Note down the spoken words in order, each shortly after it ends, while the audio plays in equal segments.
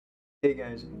Hey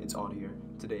guys, it's On here.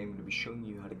 Today I'm going to be showing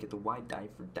you how to get the Die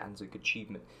For Danzig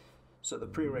achievement. So the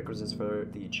prerequisites for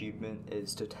the achievement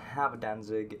is to have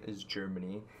Danzig as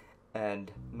Germany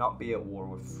and not be at war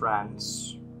with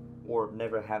France or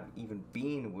never have even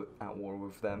been at war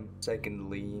with them.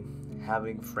 Secondly,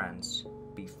 having France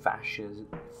be fashion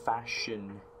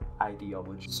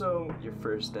ideology. So your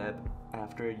first step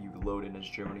after you load in as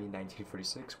Germany in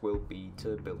 1946 will be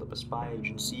to build up a spy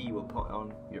agency. You will put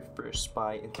on your first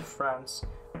spy into France,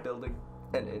 building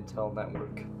an intel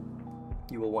network.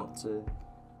 You will want to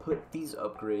put these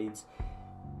upgrades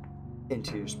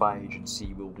into your spy agency.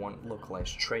 You will want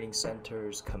localized training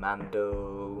centers,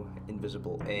 commando,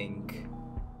 invisible ink,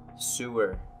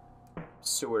 sewer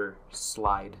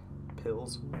slide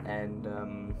pills, and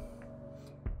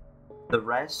the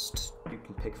rest you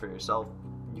can pick for yourself.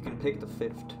 You can pick the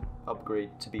fifth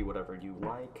upgrade to be whatever you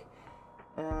like.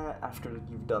 After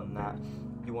you've done that,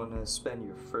 you want to spend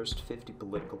your first 50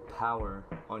 political power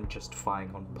on justifying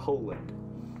on Poland.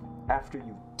 After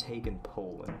you've taken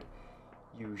Poland,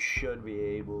 you should be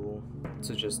able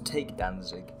to just take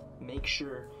Danzig. Make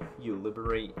sure you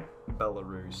liberate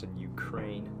Belarus and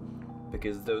Ukraine,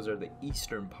 because those are the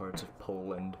eastern parts of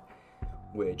Poland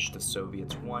which the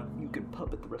Soviets want. You can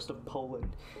puppet the rest of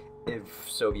Poland. If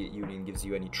Soviet Union gives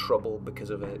you any trouble because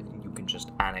of it, you can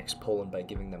just annex Poland by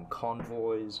giving them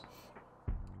convoys,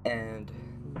 and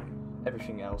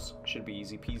everything else should be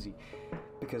easy peasy,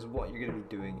 because what you're going to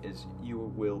be doing is you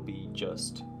will be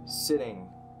just sitting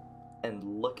and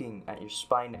looking at your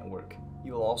spy network.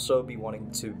 You'll also be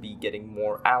wanting to be getting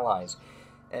more allies,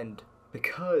 and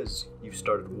because you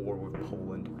started war with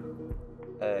Poland,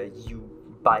 you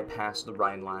bypass the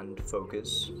Rhineland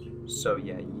focus. So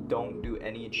yeah, you don't do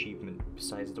any achievement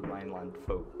besides the Rhineland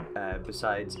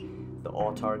besides the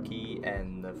autarky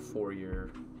and the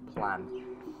 4-year plan.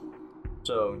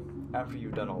 So after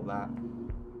you've done all that,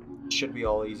 it should be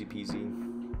all easy peasy.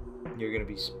 You're gonna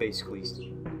be basically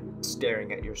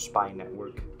staring at your spy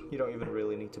network. You don't even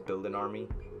really need to build an army,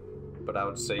 but I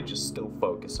would say just still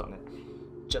focus on it,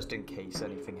 just in case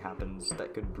anything happens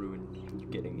that could ruin you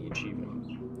getting the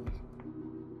achievement.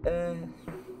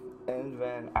 And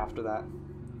then after that,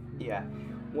 yeah,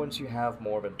 once you have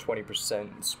more than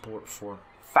 20% support for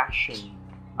fashion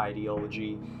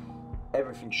ideology,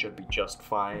 everything should be just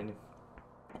fine.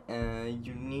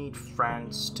 You need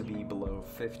France to be below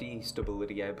 50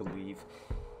 stability, I believe.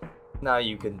 Now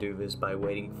you can do this by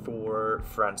waiting for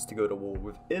France to go to war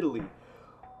with Italy,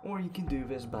 or you can do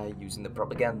this by using the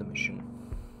propaganda mission.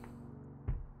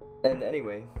 And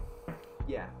anyway,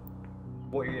 yeah,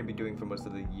 what you're going to be doing for most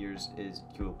of the years is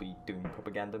you'll be doing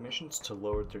propaganda missions to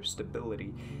lower their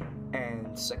stability,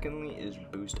 and secondly is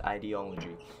boost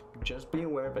ideology. Just be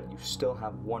aware that you still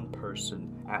have one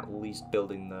person at least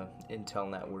building the intel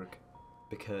network,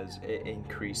 because it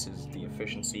increases the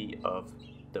efficiency of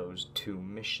those two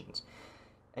missions.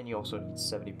 And you also need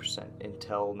 70%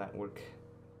 intel network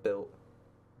built,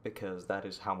 because that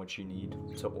is how much you need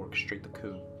to orchestrate the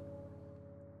coup.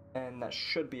 And that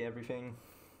should be everything.